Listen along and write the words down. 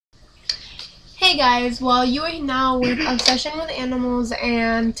Hey guys, well you are now with Obsession with Animals,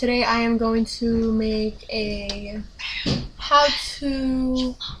 and today I am going to make a how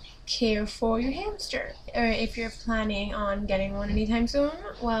to care for your hamster, or if you're planning on getting one anytime soon.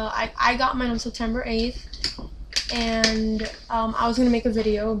 Well, I got mine on September 8th, and I was going to make a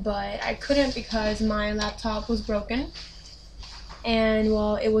video, but I couldn't because my laptop was broken, and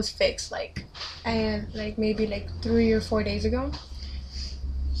well, it was fixed maybe 3 or 4 days ago.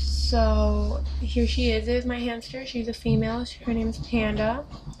 So here she is. This is my hamster. She's a female. Her name is Panda.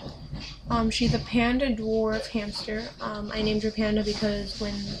 She's a panda dwarf hamster. I named her Panda because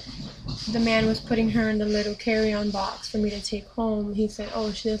when the man was putting her in the little carry-on box for me to take home, he said,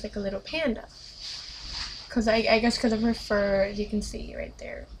 "Oh, she looks like a little panda." Cause I guess because of her fur, as you can see right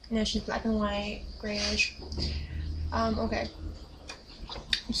there. Now she's black and white, grayish. Okay.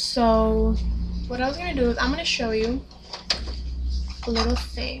 So what I was gonna do is I'm gonna show you a little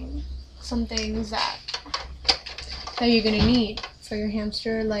thing, some things that you're gonna need for your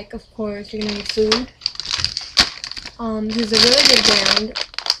hamster. Like, of course, you're gonna need food. This is a really good brand,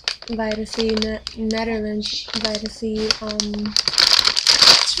 Vitacy, Netherlands Vitacy. It's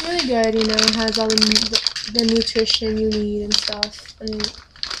really good, you know, it has all the nutrition you need and stuff and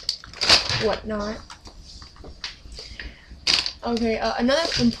whatnot. Okay, another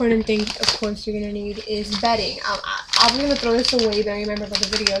important thing, of course, you're gonna need is bedding. I'm gonna throw this away, but I remember about the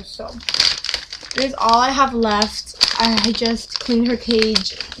video, so this is all I have left. I just cleaned her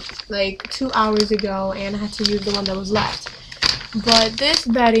cage like 2 hours ago, and I had to use the one that was left. But this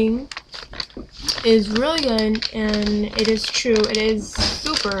bedding is really good, and it is true. It is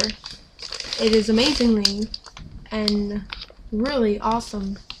super. It is amazingly and really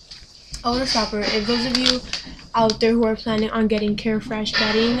awesome. Odor stopper. If those of you out there who are planning on getting Carefresh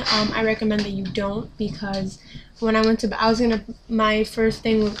bedding, I recommend that you don't, because when I went to my first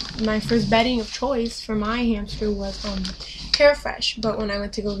bedding of choice for my hamster was Carefresh, but when I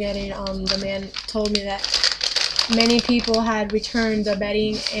went to go get it, the man told me that many people had returned the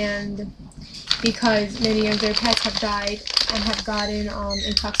bedding, and because many of their pets have died and have gotten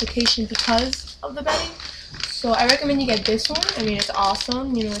intoxication because of the bedding. So I recommend you get this one. I mean, it's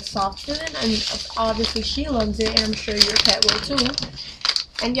awesome. You know, it's soft for them, and obviously she loves it, and I'm sure your pet will too.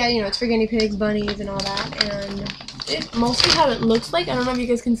 And yeah, you know, it's for guinea pigs, bunnies, and all that. And it's mostly how it looks like. I don't know if you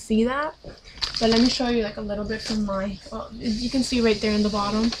guys can see that, but let me show you like a little bit from my. Well, you can see right there in the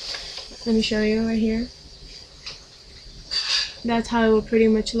bottom. Let me show you right here. That's how it will pretty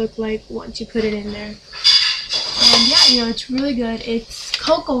much look like once you put it in there. And yeah, you know, it's really good. It's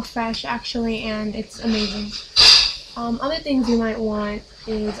Cocoa Fresh actually, and it's amazing. Other things you might want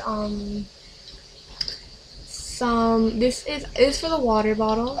is this is for the water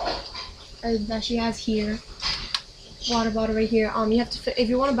bottle that she has here. Water bottle right here. You have to, if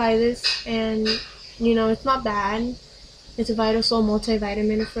you want to buy this, and you know, it's not bad. It's a Vitasol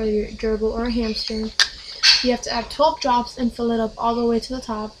multivitamin for your gerbil or a hamster. You have to add 12 drops and fill it up all the way to the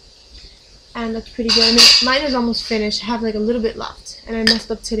top. And that's pretty good. I mean, mine is almost finished. I have like a little bit left, and I messed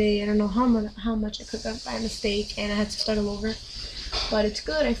up today. I don't know how much I cooked up by mistake, and I had to start all over. But it's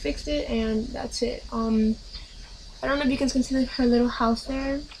good. I fixed it, and that's it. I don't know if you guys can see her little house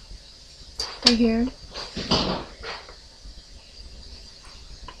there, right here.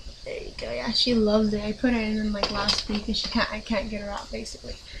 There you go. Yeah, she loves it. I put her in like last week, and I can't get her out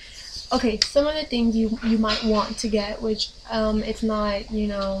basically. Okay, some of the things you might want to get, which it's not, you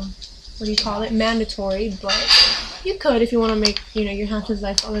know, what do you call it, mandatory, but you could if you want to make, you know, your hamster's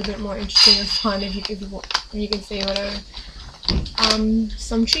life a little bit more interesting or fun, if you want, you can say whatever.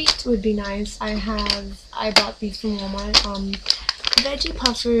 Some treats would be nice. I bought these from Walmart. Veggie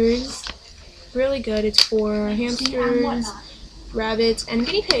puffers, really good. It's for hamsters, rabbits, and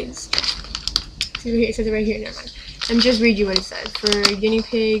guinea pigs. See right here, it says it right here. Never mind. Let me just read you what it says. For guinea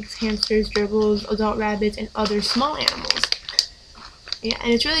pigs, hamsters, gerbils, adult rabbits, and other small animals. Yeah,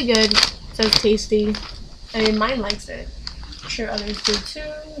 and it's really good. It says tasty. I mean, mine likes it. I'm sure others do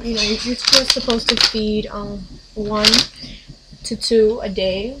too. You know, you're just supposed to feed 1 to 2 a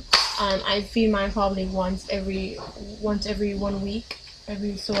day. I feed mine probably once every 1 week,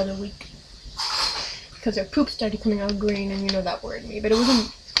 every so other week, because their poop started coming out green, and you know that worried me. But it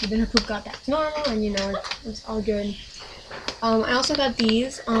wasn't. Then her poop got back to normal, and you know it's all good. I also got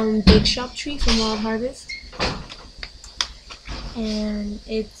these Big Shop treats from Wild Harvest. And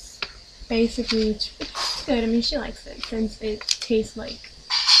it's basically, it's good. I mean, she likes it since it tastes like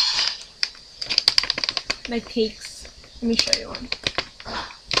cakes. Let me show you one.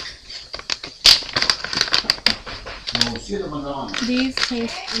 These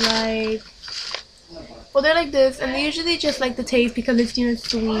taste like Well, they're like this, and they usually just like the taste because it's, you know,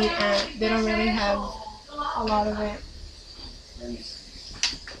 sweet, and they don't really have a lot of it.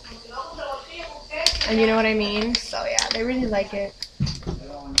 And you know what I mean? So yeah, they really like it.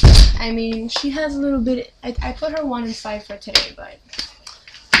 I mean, she has a little bit. I put her 1 and 5 for today, but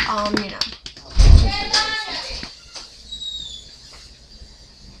you know.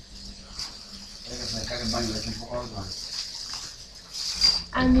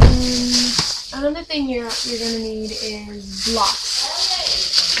 And then another thing you're gonna need is blocks.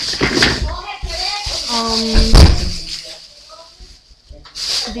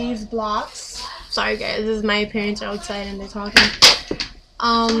 These blocks. Sorry guys, this is my parents are outside and they're talking.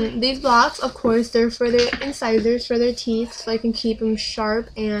 These blocks, of course, they're for their incisors, for their teeth, so I can keep them sharp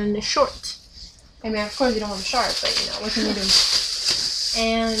and short. I mean, of course you don't want them sharp, but you know, what can you do?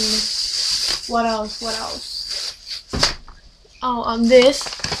 And what else? What else? Oh, this,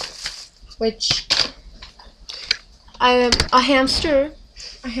 which a hamster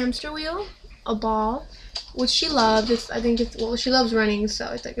wheel, a ball, which she loves. I think it's, well, she loves running,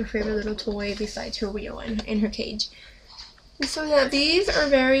 so it's like her favorite little toy besides her wheel in her cage. And so yeah, these are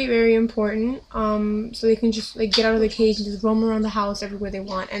very, very important. So they can just like get out of the cage and just roam around the house everywhere they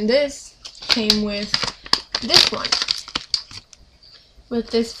want. And this came with this one,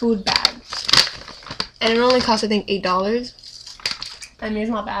 with this food bag, and it only cost I think $8. I mean,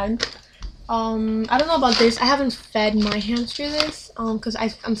 it's not bad. I don't know about this. I haven't fed my hamster this, because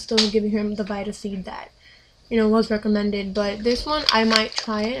I'm still giving him the Vita Seed that, you know, was recommended. But this one, I might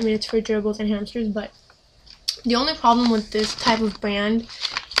try it. I mean, it's for gerbils and hamsters, but the only problem with this type of brand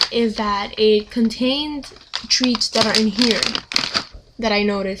is that it contains treats that are in here that I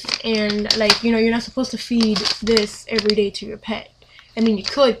noticed. And, like, you know, you're not supposed to feed this every day to your pet. I mean, you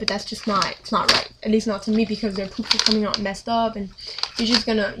could, but that's just not, it's not right. At least not to me, because their poops are coming out messed up, and you're just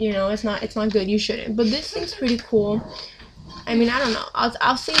gonna, you know, it's not good. You shouldn't. But this thing's pretty cool. I mean, I don't know.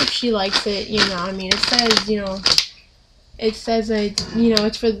 I'll see if she likes it. You know, I mean, it says, you know, it says that, you know,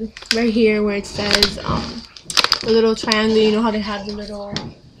 it's for right here where it says the little triangle. You know how they have the little,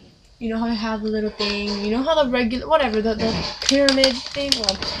 you know how they have the little thing. You know how the regular, whatever, the pyramid thing.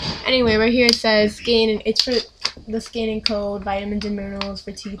 Well, anyway, right here it says skin, and it's for the skin and code, vitamins and minerals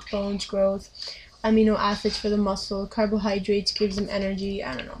for teeth, bones, growth, amino acids for the muscle, carbohydrates gives them energy.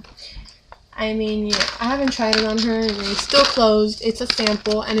 I don't know. I mean, yeah, I haven't tried it on her, and it's still closed. It's a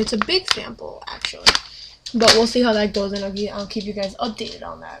sample, and it's a big sample actually. But we'll see how that goes, and I'll keep you guys updated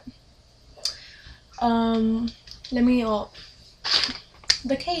on that.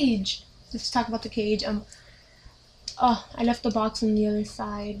 The cage. Let's talk about the cage. Oh, I left the box on the other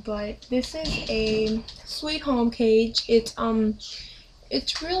side, but this is a Sweet Home cage. It's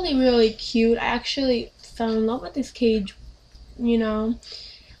really, really cute. I actually fell in love with this cage, you know.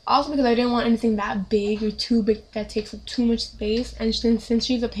 Also because I didn't want anything that big or too big that takes up too much space. And since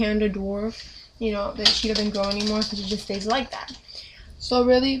she's a panda dwarf, you know, that she doesn't grow anymore, so she just stays like that. So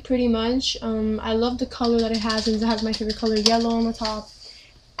really, pretty much, I love the color that it has, since it has my favorite color, yellow, on the top.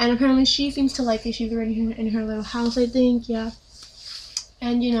 And apparently she seems to like it. She's already in her little house, I think, yeah.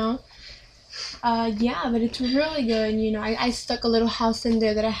 And, you know, yeah, but it's really good. You know, I stuck a little house in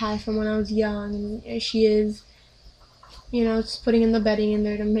there that I had from when I was young. And there she is, you know, just putting in the bedding in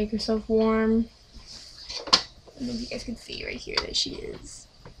there to make herself warm. I think you guys can see right here that she is.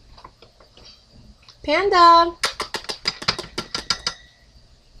 Panda!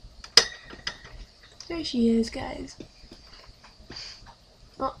 There she is, guys.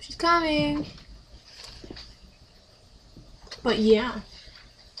 Oh, she's coming. But yeah,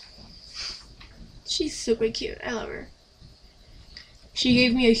 she's super cute. I love her. She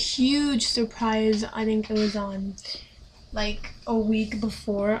gave me a huge surprise. I think it was on like a week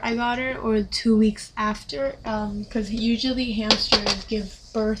before I got her, or 2 weeks after, because usually hamsters give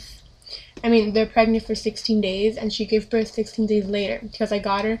birth, I mean, they're pregnant for 16 days, and she gave birth 16 days later, because I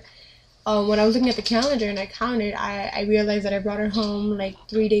got her. When I was looking at the calendar and I counted, I realized that I brought her home like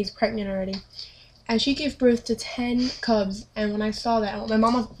 3 days pregnant already. And she gave birth to 10 cubs. And when I saw that, my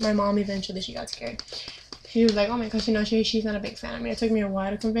mom eventually, she got scared. She was like, oh my gosh, you know, she's not a big fan. I mean, it took me a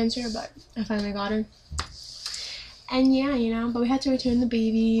while to convince her, but I finally got her. And yeah, you know, but we had to return the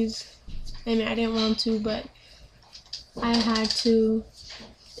babies. I mean, I didn't want to, but I had to.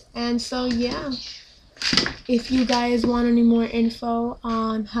 And so, yeah. If you guys want any more info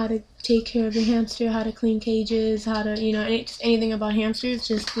on how to take care of your hamster, how to clean cages, how to, you know, just anything about hamsters,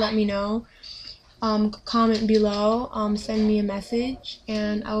 just let me know. Comment below, send me a message,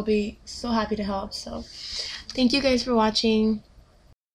 and I'll be so happy to help. So thank you guys for watching.